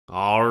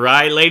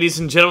Alright, ladies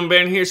and gentlemen,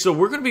 Baron here. So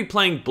we're going to be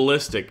playing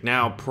Ballistick.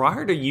 Now,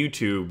 prior to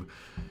YouTube,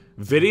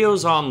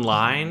 videos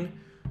online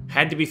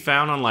had to be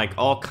found on like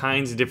all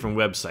kinds of different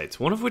websites.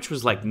 One of which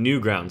was like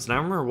Newgrounds. And I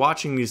remember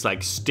watching these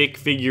like stick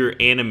figure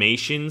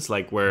animations,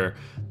 like where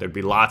there'd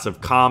be lots of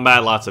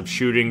combat, lots of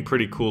shooting,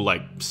 pretty cool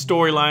like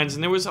storylines.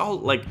 And there was all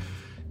like,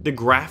 the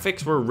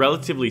graphics were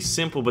relatively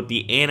simple, but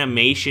the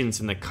animations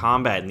and the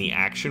combat and the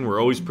action were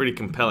always pretty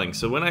compelling.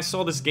 So when I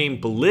saw this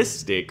game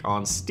Ballistick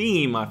on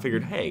Steam, I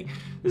figured, hey,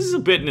 this is a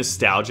bit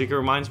nostalgic. It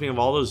reminds me of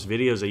all those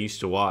videos I used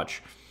to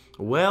watch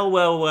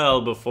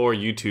well before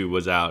YouTube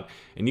was out.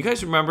 And you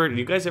guys remember, did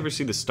you guys ever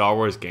see the Star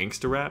Wars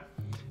gangster rap?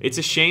 It's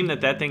a shame that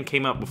that thing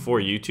came out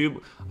before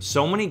YouTube.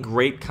 So many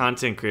great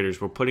content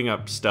creators were putting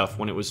up stuff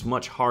when it was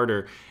much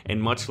harder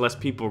and much less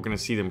people were going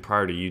to see them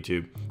prior to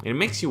YouTube. And it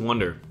makes you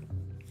wonder,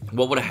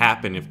 what would have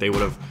happened if they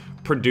would have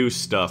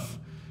produced stuff,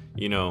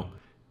 you know,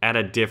 at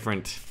a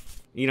different,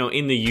 you know,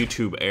 in the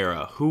YouTube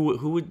era? Who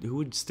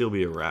would still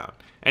be around?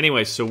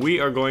 Anyway, so we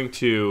are going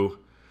to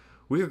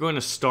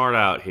start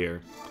out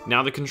here.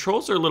 Now the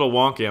controls are a little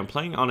wonky. I'm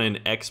playing on an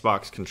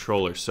Xbox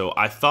controller, so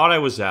I thought I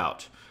was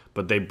out,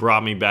 but they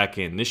brought me back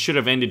in. This should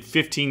have ended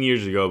 15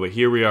 years ago, but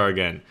here we are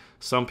again.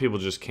 Some people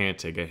just can't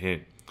take a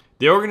hint.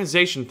 The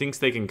organization thinks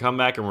they can come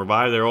back and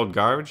revive their old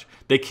garbage.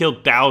 They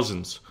killed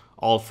thousands,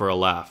 all for a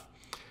laugh.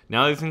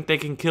 Now they think they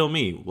can kill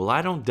me. Well,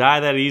 I don't die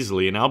that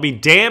easily, and I'll be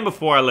damned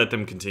before I let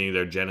them continue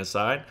their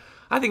genocide.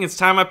 I think it's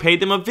time I paid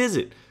them a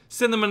visit.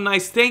 Send them a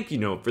nice thank you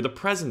note for the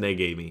present they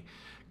gave me.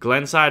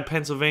 Glenside,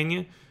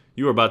 Pennsylvania,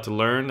 you are about to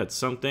learn that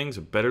some things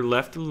are better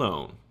left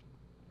alone.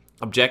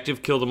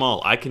 Objective, kill them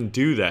all. I can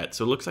do that.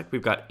 So it looks like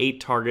we've got 8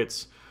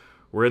 targets.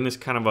 We're in this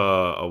kind of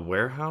a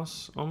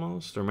warehouse,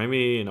 almost, or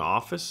maybe an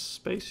office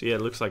space. Yeah,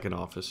 it looks like an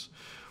office.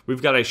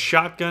 We've got a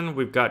shotgun,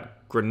 we've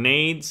got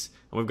grenades,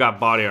 and we've got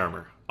body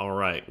armor.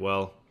 Alright,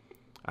 well,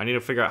 I need to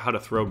figure out how to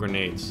throw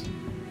grenades.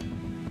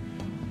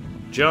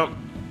 Jump.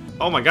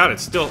 Oh my god,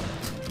 it's still...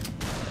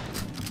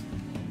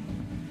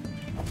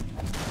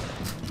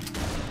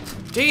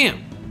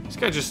 Damn! This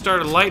guy just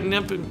started lighting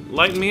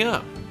me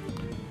up.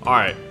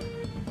 Alright.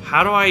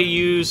 How do I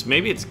use...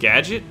 Maybe it's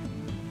gadget?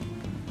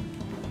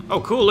 Oh,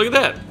 cool, look at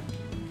that.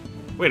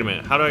 Wait a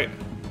minute, how do I...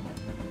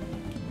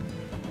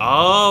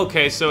 Oh,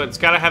 okay, so it's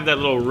gotta have that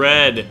little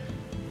red...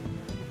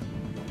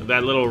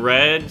 That little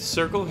red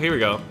circle? Here we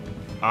go.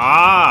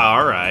 Ah,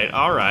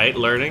 alright,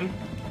 learning.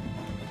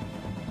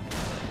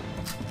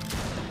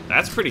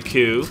 That's pretty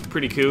cool,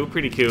 pretty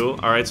cool.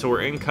 Alright, so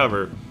we're in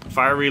cover.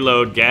 Fire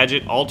reload,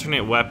 gadget,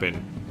 alternate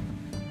weapon.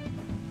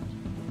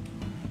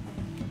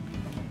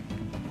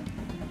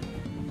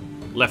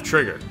 Left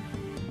trigger.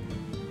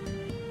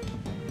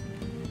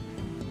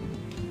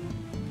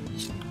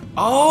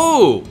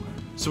 Oh!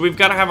 So we've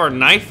got to have our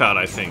knife out,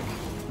 I think.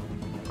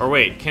 Or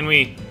wait, can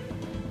we...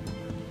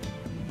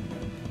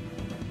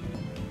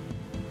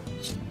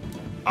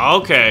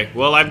 Okay,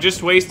 well, I've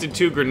just wasted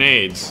 2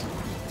 grenades.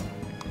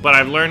 But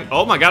I've learned...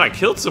 Oh my god, I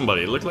killed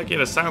somebody. It looked like he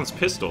had a silenced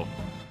pistol.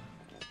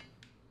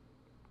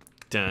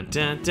 Dun,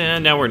 dun,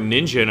 dun. Now we're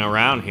ninjaing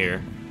around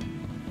here.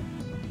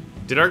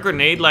 Did our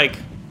grenade, like,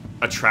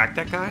 attract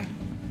that guy?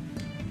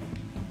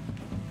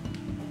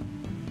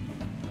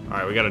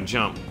 Alright, we gotta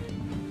jump.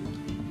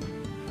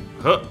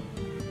 Huh.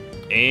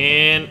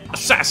 And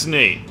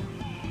assassinate.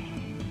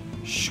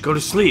 Shh, go to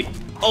sleep.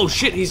 Oh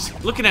shit, he's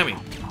looking at me.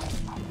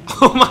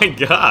 Oh my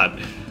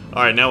god.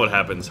 Alright, now what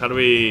happens? How do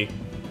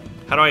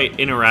I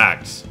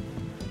interact?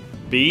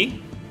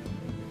 B?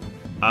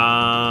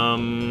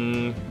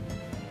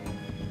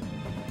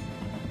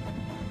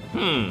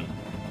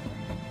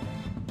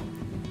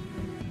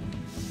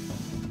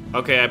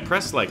 Okay, I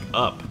press like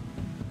up.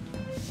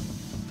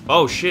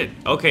 Oh shit.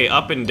 Okay,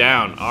 up and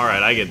down.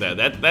 Alright, I get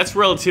that. That's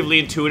relatively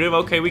intuitive.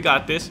 Okay, we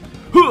got this.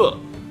 Huh!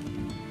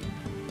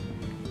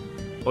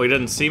 Oh, he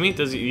doesn't see me?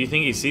 You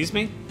think he sees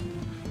me?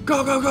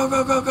 Go, go, go,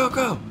 go, go, go,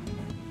 go!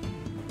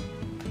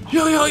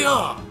 Yo, yo,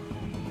 yo!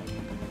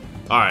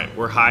 Alright,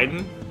 we're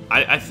hiding.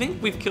 I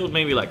think we've killed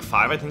maybe like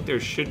 5. I think there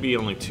should be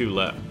only 2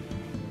 left.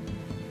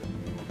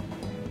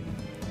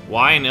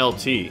 Y and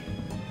LT.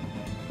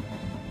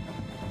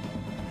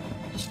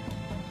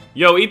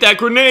 Yo, eat that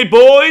grenade,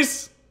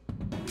 boys!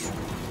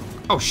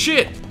 Oh,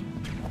 shit!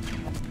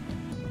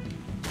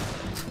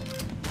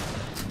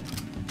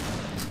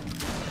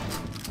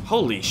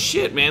 Holy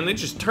shit, man, they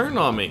just turned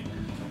on me.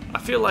 I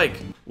feel like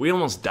we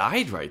almost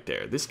died right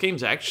there. This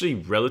game's actually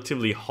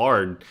relatively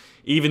hard,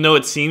 even though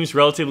it seems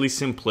relatively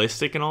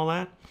simplistic and all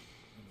that.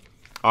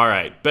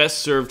 Alright, best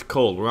served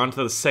cold. We're on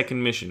to the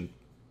second mission.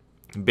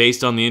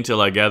 Based on the intel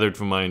I gathered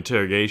from my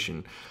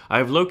interrogation, I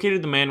have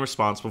located the man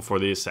responsible for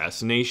the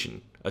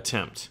assassination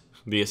attempt.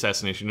 He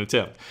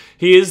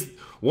is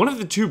one of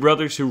the 2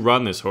 brothers who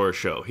run this horror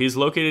show. He is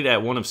located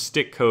at one of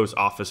Stick Co.'s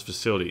office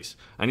facilities.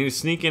 I need to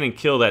sneak in and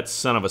kill that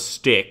son of a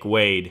stick,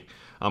 Wade.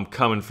 I'm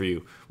coming for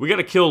you. We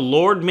gotta kill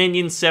Lord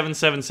Minion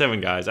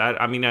 777, guys.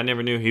 I mean, I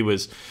never knew he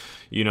was,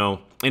 you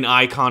know, an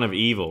icon of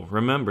evil.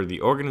 Remember,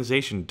 the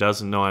organization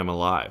doesn't know I'm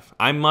alive.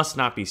 I must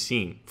not be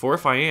seen, for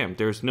if I am,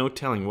 there is no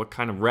telling what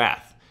kind of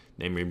wrath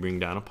they may bring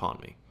down upon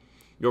me.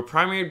 Your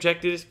primary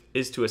objective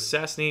is to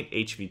assassinate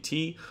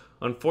HVT.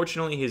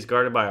 Unfortunately, he is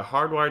guarded by a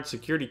hardwired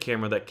security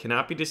camera that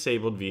cannot be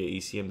disabled via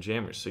ECM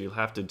jammers, so you'll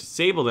have to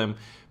disable them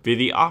via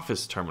the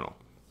office terminal.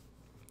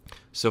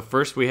 So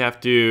first we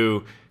have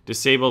to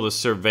disable the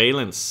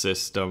surveillance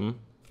system,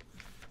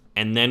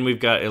 and then we've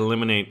got to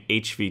eliminate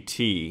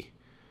HVT.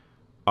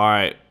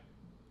 Alright.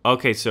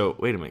 Okay, so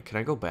wait a minute. Can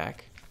I go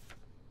back?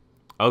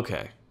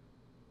 Okay.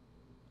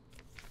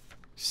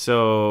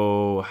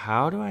 So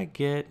how do I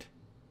get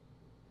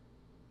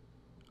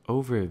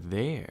over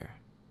there?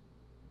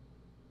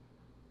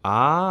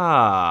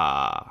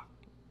 Ah.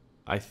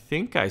 I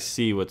think I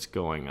see what's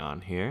going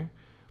on here.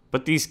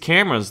 But these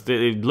cameras,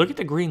 look at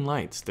the green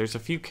lights. There's a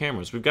few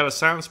cameras. We've got a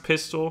silenced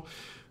pistol,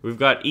 we've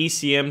got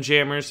ECM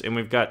jammers, and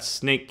we've got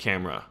snake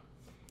camera.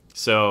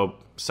 So,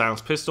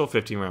 silenced pistol,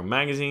 15-round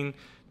magazine,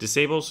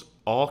 disables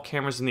all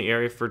cameras in the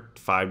area for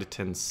 5 to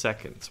 10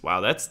 seconds.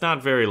 Wow, that's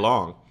not very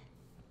long.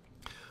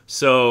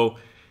 So,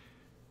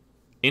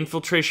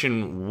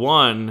 infiltration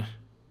 1,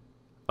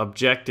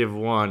 objective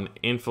 1,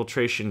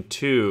 infiltration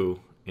 2,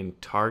 in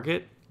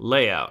target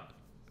layout.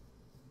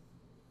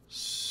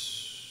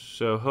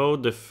 So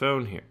hold the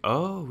phone here.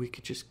 Oh, we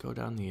could just go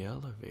down the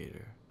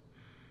elevator.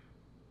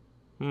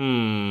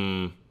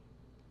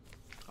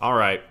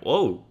 Alright.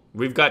 Whoa.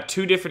 We've got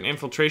 2 different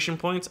infiltration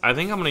points. I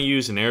think I'm going to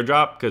use an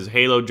airdrop because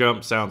Halo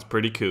Jump sounds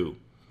pretty cool.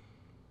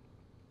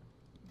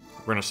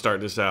 We're going to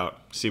start this out.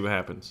 See what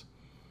happens.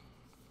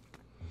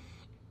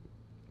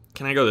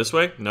 Can I go this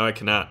way? No, I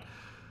cannot.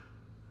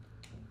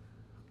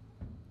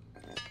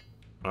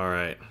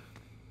 Alright.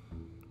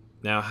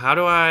 Now, how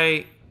do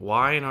I...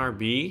 Y and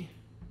RB?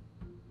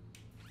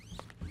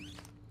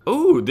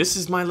 Ooh, this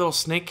is my little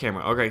snake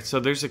camera. Okay, so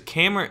there's a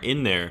camera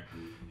in there,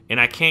 and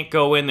I can't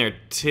go in there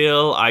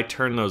till I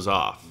turn those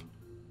off.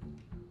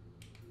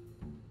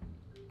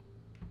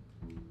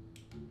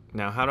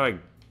 Now, how do I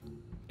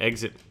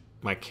exit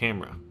my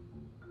camera?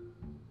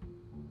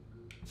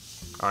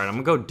 Alright, I'm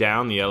gonna go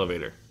down the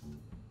elevator.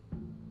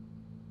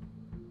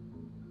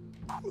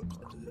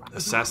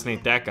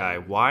 Assassinate that guy.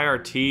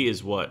 YRT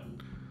is what?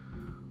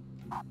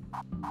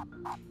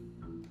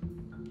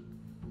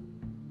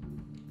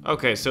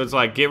 Okay, so it's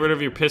like, get rid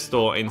of your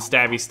pistol and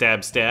stabby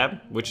stab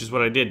stab, which is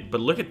what I did. But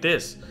look at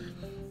this.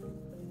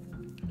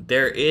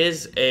 There's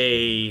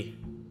a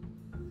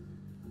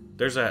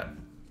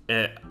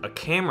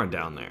camera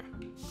down there.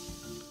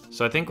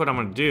 So I think what I'm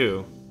gonna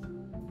do...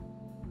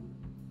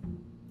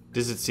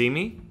 Does it see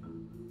me?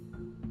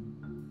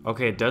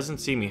 Okay, it doesn't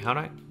see me. How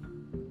do I...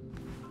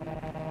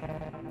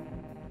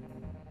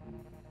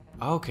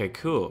 Okay,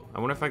 cool. I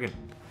wonder if I can...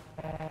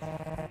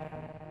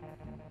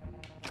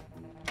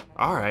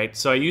 Alright,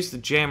 so I used the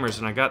jammers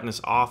and I got in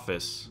this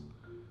office.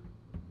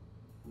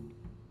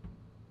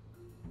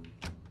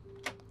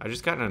 I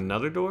just got in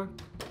another door?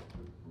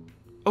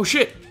 Oh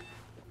shit!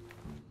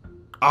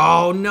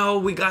 Oh no,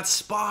 we got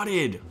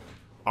spotted!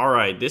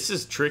 Alright, this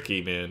is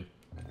tricky, man.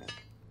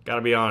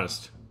 Gotta be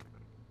honest.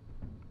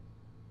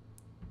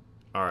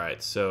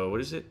 Alright, so what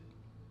is it?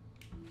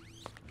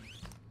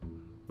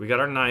 We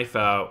got our knife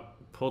out,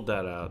 pulled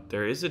that out.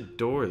 There is a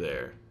door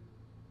there.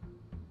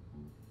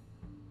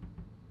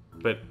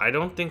 But I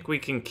don't think we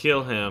can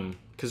kill him,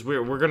 because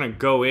we're gonna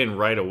go in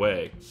right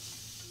away.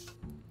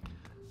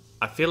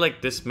 I feel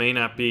like this may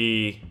not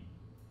be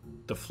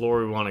the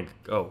floor we want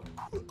to... Oh,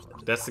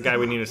 that's the guy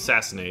we need to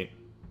assassinate.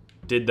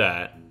 Did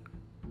that.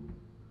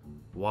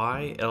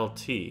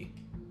 YLT.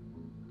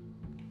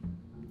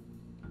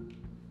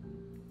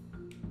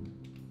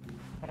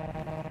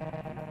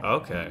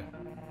 Okay.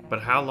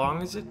 But how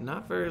long is it?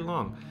 Not very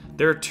long.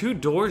 There are 2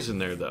 doors in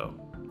there, though.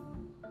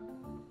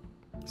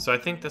 So I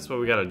think that's what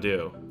we gotta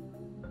do.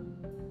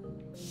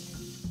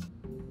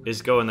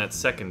 Is go in that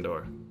second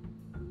door.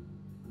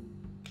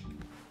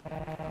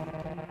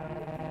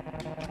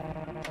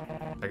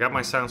 I got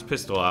my silenced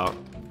pistol out.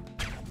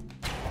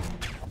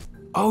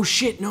 Oh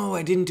shit, no,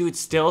 I didn't do it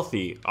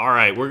stealthy.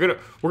 Alright, we're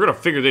gonna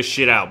figure this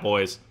shit out,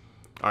 boys.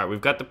 Alright,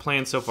 we've got the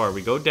plan so far.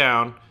 We go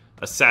down,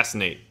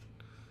 assassinate.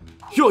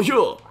 Yo,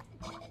 yo!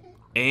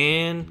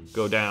 And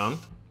go down.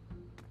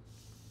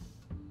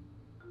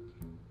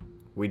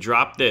 We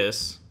drop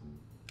this.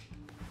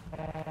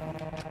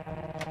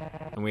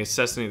 And we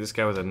assassinate this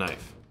guy with a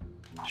knife.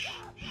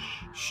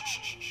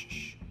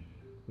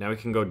 Now we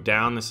can go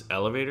down this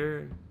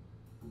elevator.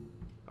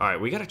 Alright,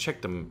 we gotta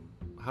check the...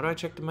 How do I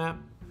check the map?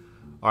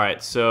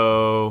 Alright,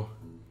 so...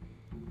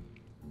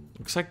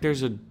 Looks like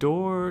there's a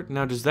door...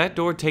 Now, does that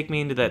door take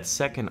me into that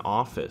second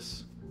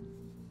office?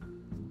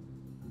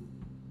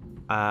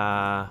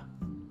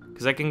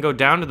 Because I can go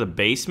down to the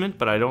basement,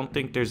 but I don't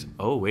think there's...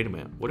 Oh, wait a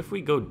minute. What if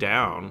we go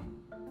down?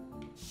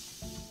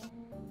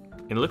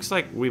 It looks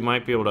like we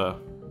might be able to...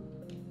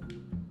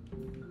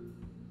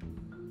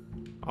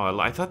 Oh,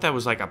 I thought that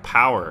was like a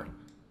power.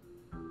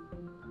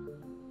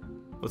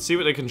 Let's see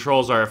what the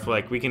controls are if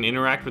like we can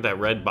interact with that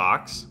red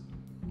box.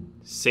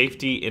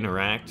 Safety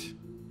interact.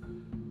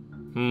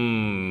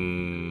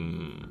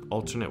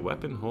 Alternate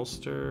weapon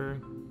holster.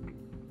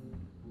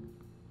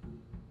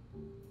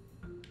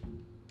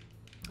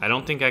 I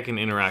don't think I can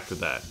interact with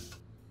that.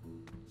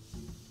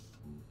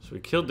 So we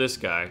killed this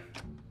guy.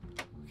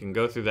 We can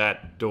go through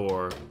that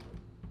door.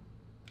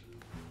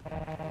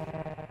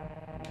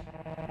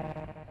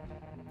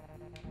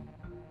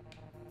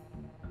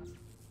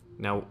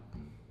 Now,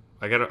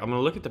 I'm gonna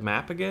look at the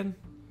map again.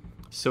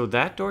 So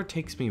that door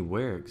takes me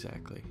where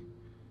exactly?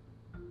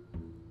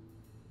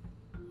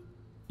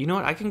 You know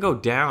what? I can go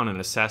down and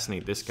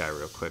assassinate this guy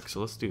real quick.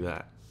 So let's do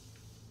that.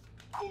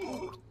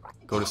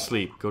 Go to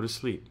sleep. Go to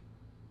sleep.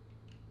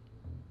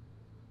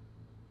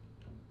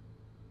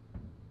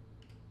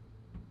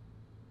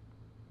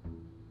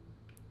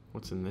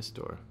 What's in this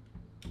door?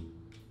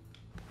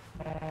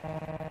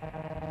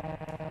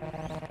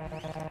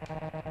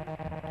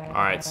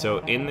 Alright, so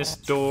in this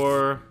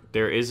door,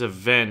 there is a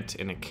vent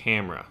and a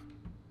camera.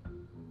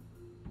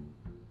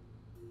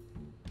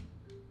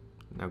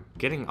 Now,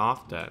 getting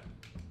off that.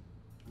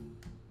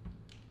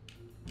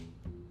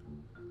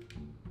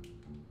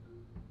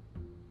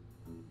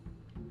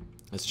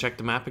 Let's check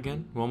the map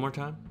again, one more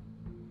time.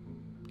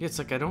 Yeah, it's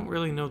like I don't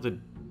really know the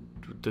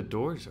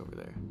doors over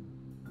there.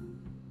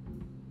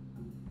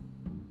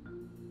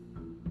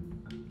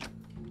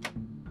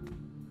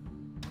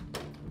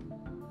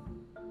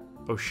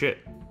 Oh shit,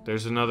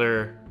 there's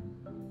another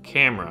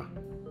camera.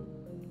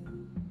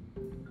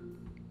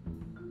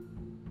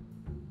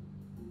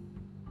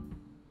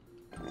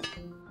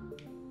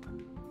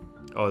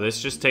 Oh,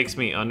 this just takes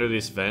me under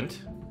this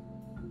vent?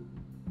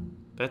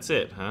 That's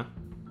it, huh?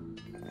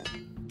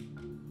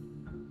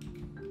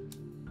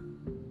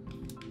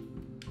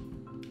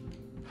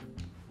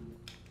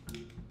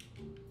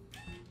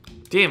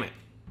 Damn it.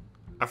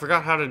 I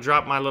forgot how to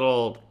drop my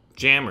little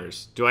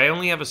jammers. Do I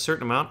only have a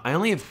certain amount? I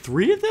only have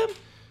 3 of them?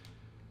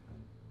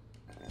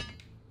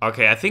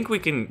 Okay, I think we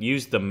can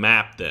use the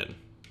map then.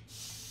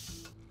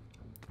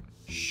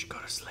 Shh, go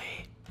to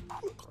sleep.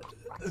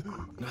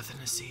 Nothing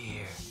to see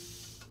here.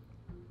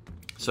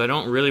 So I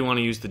don't really want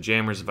to use the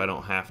jammers if I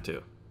don't have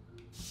to.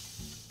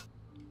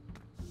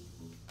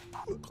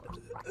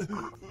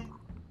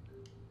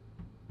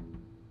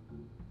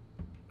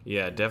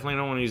 Yeah, definitely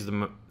don't want to use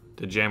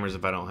the jammers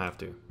if I don't have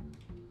to.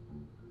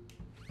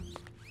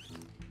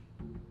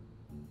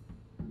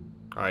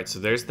 Alright, so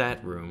there's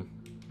that room.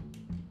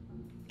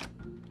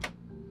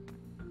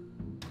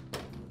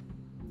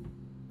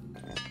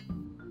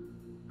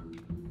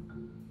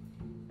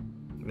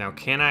 Now,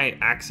 can I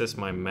access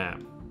my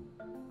map?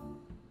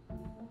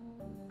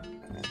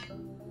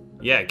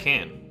 Yeah, I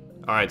can.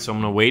 Alright, so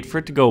I'm gonna wait for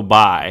it to go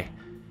by.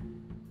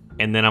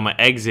 And then I'm gonna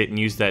exit and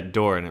use that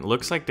door. And it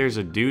looks like there's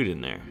a dude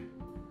in there.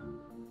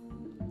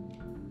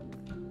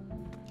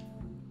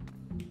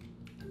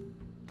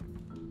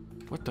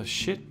 What the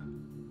shit?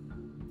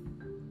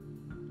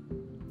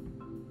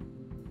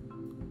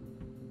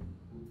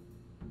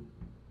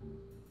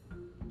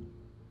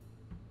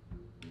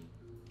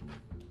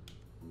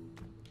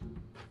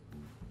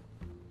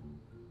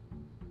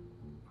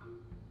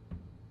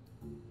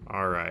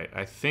 Alright,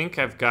 I think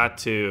I've got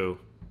to...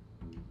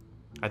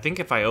 I think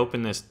if I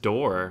open this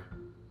door,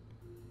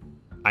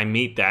 I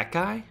meet that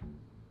guy?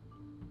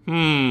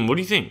 What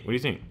do you think? What do you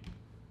think?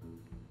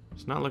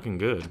 It's not looking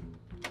good.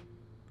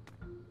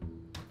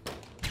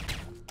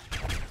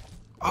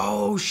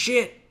 Oh,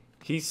 shit!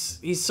 He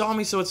saw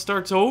me, so it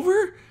starts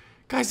over?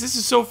 Guys, this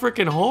is so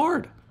freaking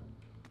hard.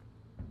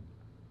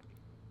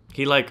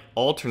 He, like,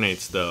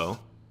 alternates, though,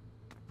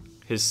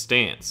 his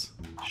stance.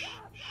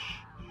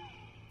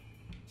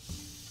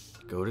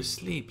 Go to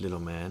sleep, little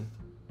man.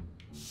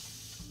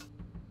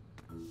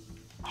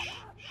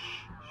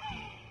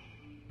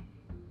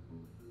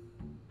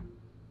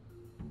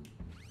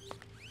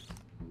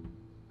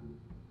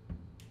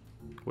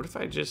 What if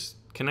I just...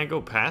 Can I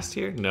go past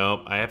here?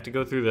 Nope, I have to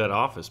go through that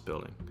office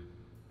building.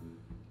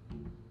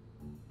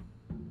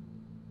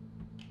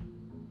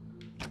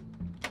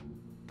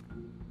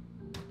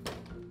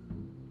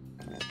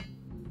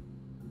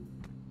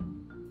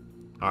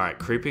 Alright,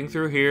 creeping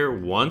through here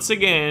once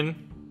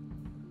again.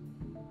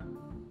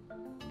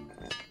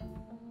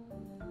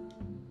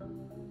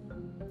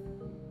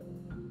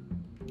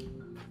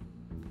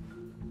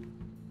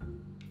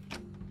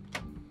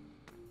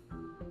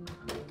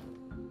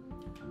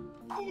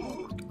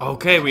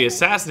 Okay, we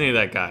assassinated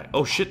that guy.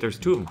 Oh shit, there's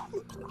 2 of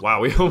them.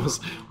 Wow, we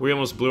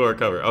almost blew our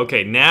cover.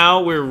 Okay,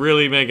 now we're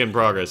really making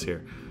progress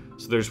here.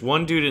 So there's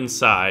 1 dude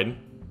inside.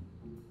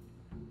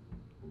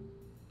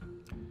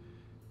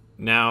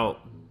 Now,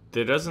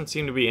 there doesn't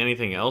seem to be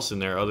anything else in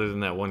there other than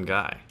that 1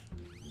 guy.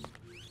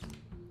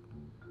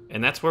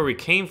 And that's where we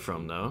came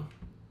from, though.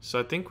 So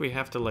I think we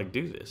have to, like,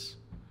 do this.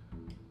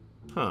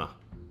 Huh.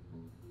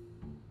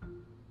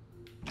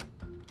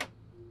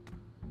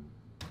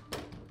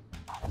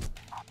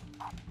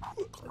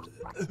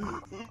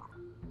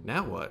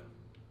 Now what?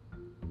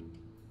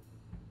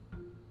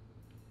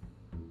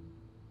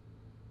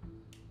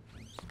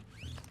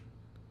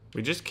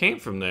 We just came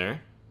from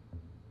there.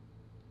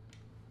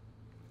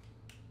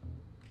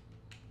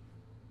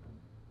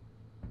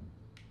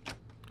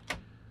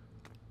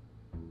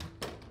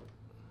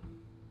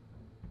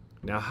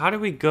 Now, how do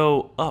we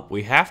go up?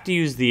 We have to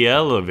use the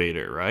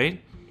elevator, right?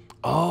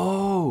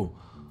 Oh!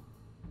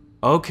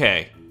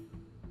 Okay.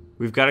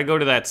 We've got to go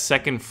to that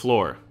second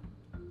floor.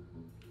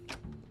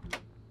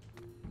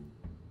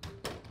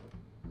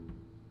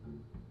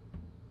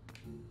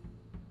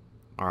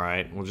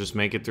 Alright, we'll just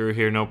make it through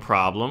here, no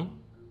problem.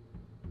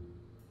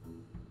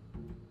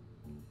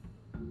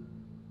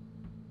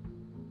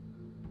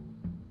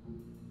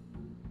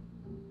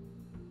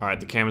 Alright,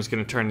 the camera's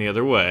gonna turn the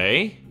other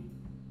way.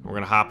 We're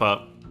gonna hop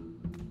up.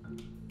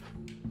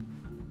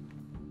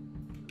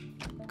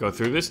 Go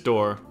through this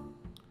door.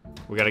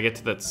 We gotta get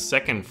to that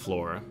second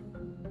floor.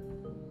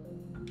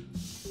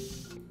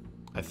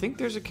 I think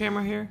there's a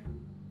camera here.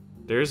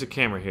 There is a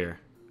camera here.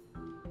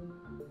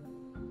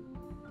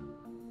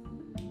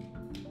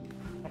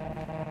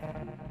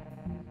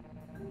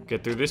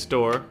 Get through this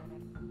door.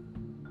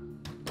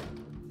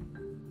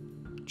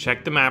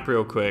 Check the map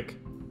real quick.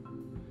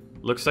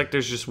 Looks like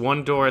there's just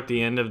one door at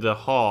the end of the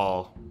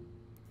hall.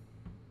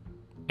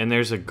 And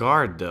there's a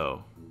guard,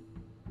 though.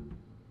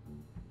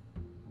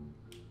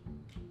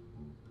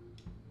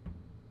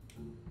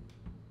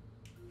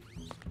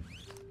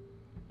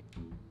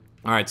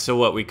 Alright, so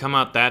what? We come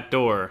out that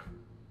door.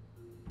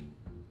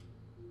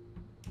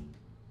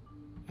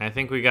 I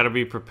think we gotta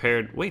be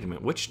prepared. Wait a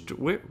minute,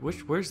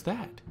 where's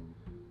that?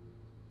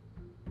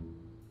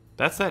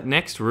 That's that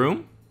next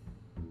room?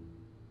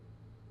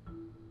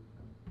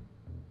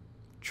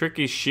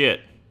 Tricky shit.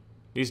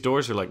 These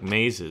doors are like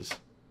mazes.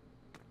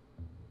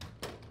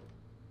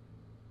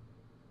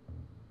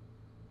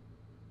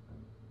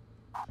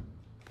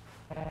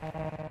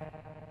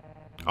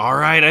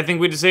 Alright, I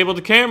think we disabled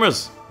the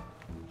cameras.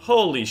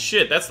 Holy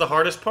shit, that's the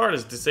hardest part,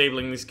 is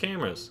disabling these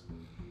cameras.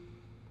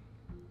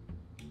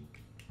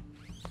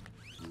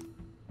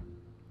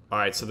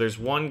 Alright, so there's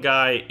one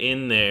guy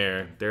in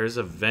there. There's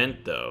a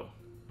vent, though.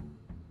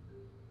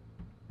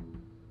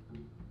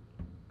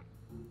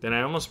 Then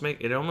it almost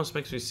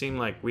makes me seem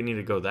like we need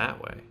to go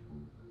that way.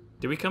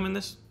 Did we come in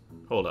this?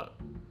 Hold up.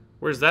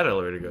 Where's that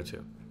elevator go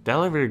to? The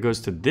elevator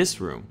goes to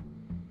this room.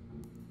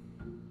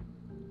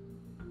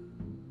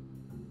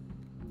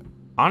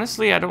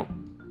 Honestly, I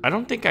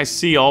don't think I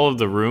see all of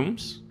the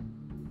rooms.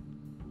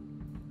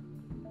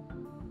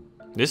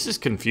 This is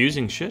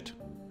confusing shit.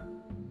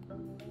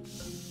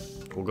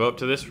 We'll go up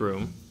to this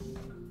room.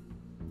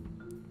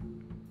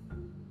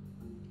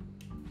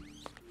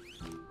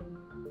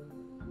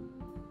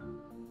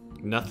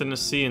 Nothing to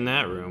see in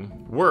that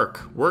room.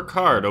 Work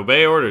hard,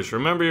 obey orders,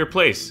 remember your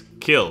place,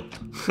 kill.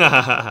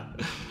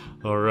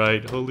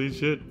 Alright, holy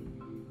shit.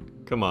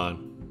 Come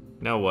on.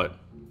 Now what?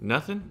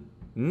 Nothing?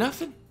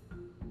 Nothing?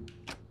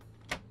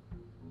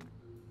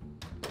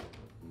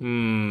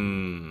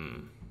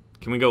 Can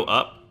we go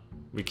up?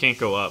 We can't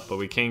go up, but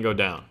we can go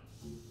down.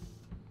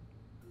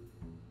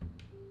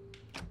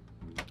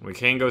 We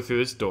can go through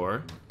this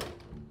door.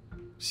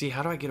 See,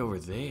 how do I get over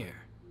there?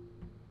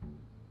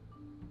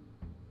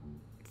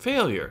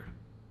 Failure.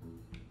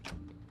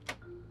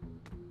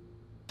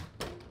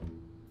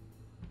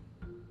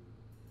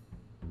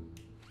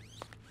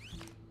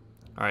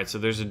 Alright, so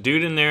there's a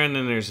dude in there and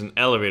then there's an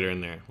elevator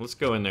in there. Let's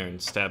go in there and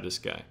stab this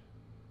guy.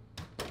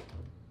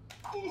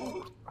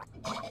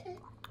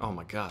 Oh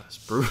my god, it's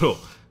brutal.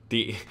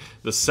 The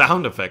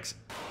sound effects.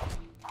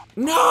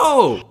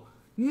 No!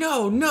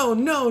 No, no,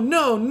 no,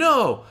 no,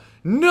 no!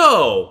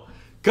 No!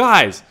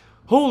 Guys,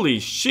 holy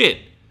shit.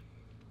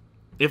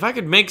 If I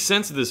could make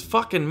sense of this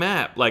fucking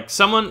map, like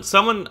someone,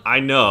 I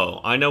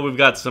know we've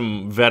got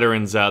some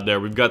veterans out there,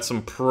 we've got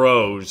some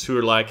pros who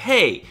are like,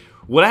 hey,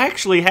 what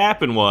actually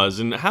happened was,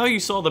 and how you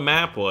saw the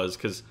map was,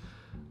 because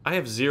I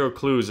have zero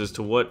clues as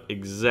to what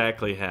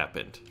exactly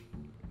happened.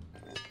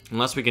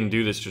 Unless we can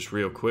do this just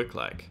real quick,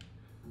 like.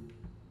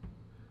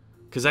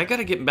 Because I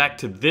gotta get back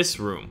to this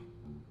room.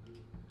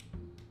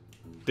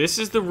 This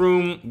is the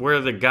room where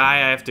the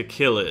guy I have to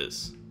kill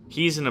is.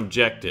 He's an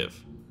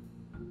objective.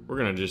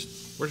 We're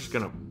just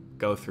gonna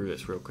go through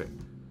this real quick.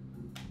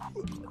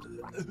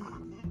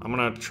 I'm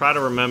gonna try to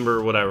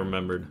remember what I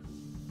remembered.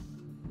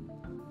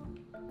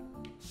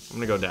 I'm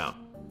gonna go down.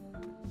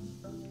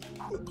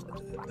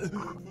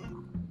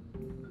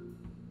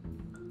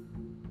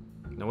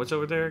 Now what's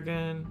over there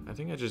again? I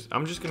think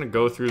I'm just gonna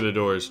go through the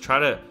doors. Try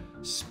to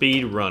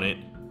speed run it.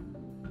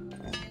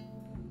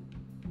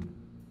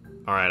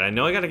 Alright, I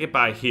know I gotta get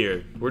by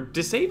here. We're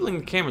disabling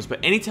the cameras, but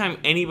anytime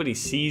anybody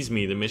sees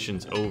me, the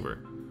mission's over.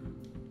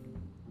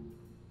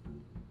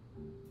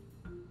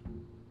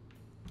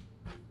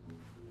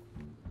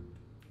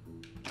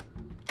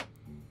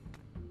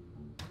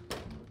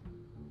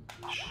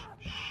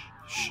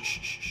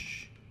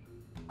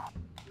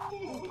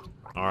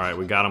 Alright,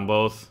 we got them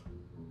both.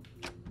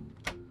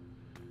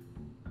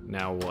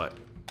 Now what?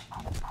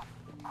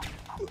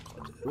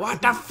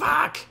 What the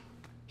fuck?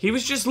 He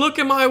was just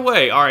looking my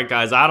way. Alright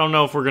guys, I don't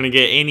know if we're gonna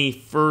get any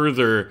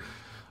further.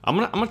 I'm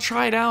gonna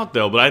try it out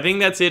though, but I think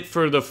that's it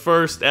for the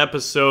first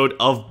episode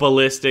of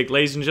Ballistick.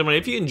 Ladies and gentlemen,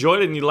 if you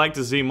enjoyed it and you'd like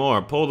to see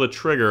more, pull the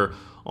trigger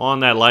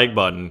on that like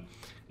button.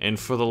 And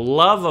for the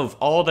love of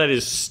all that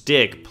is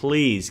stick,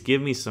 please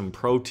give me some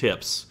pro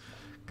tips.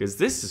 because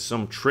this is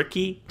some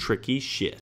tricky, tricky shit.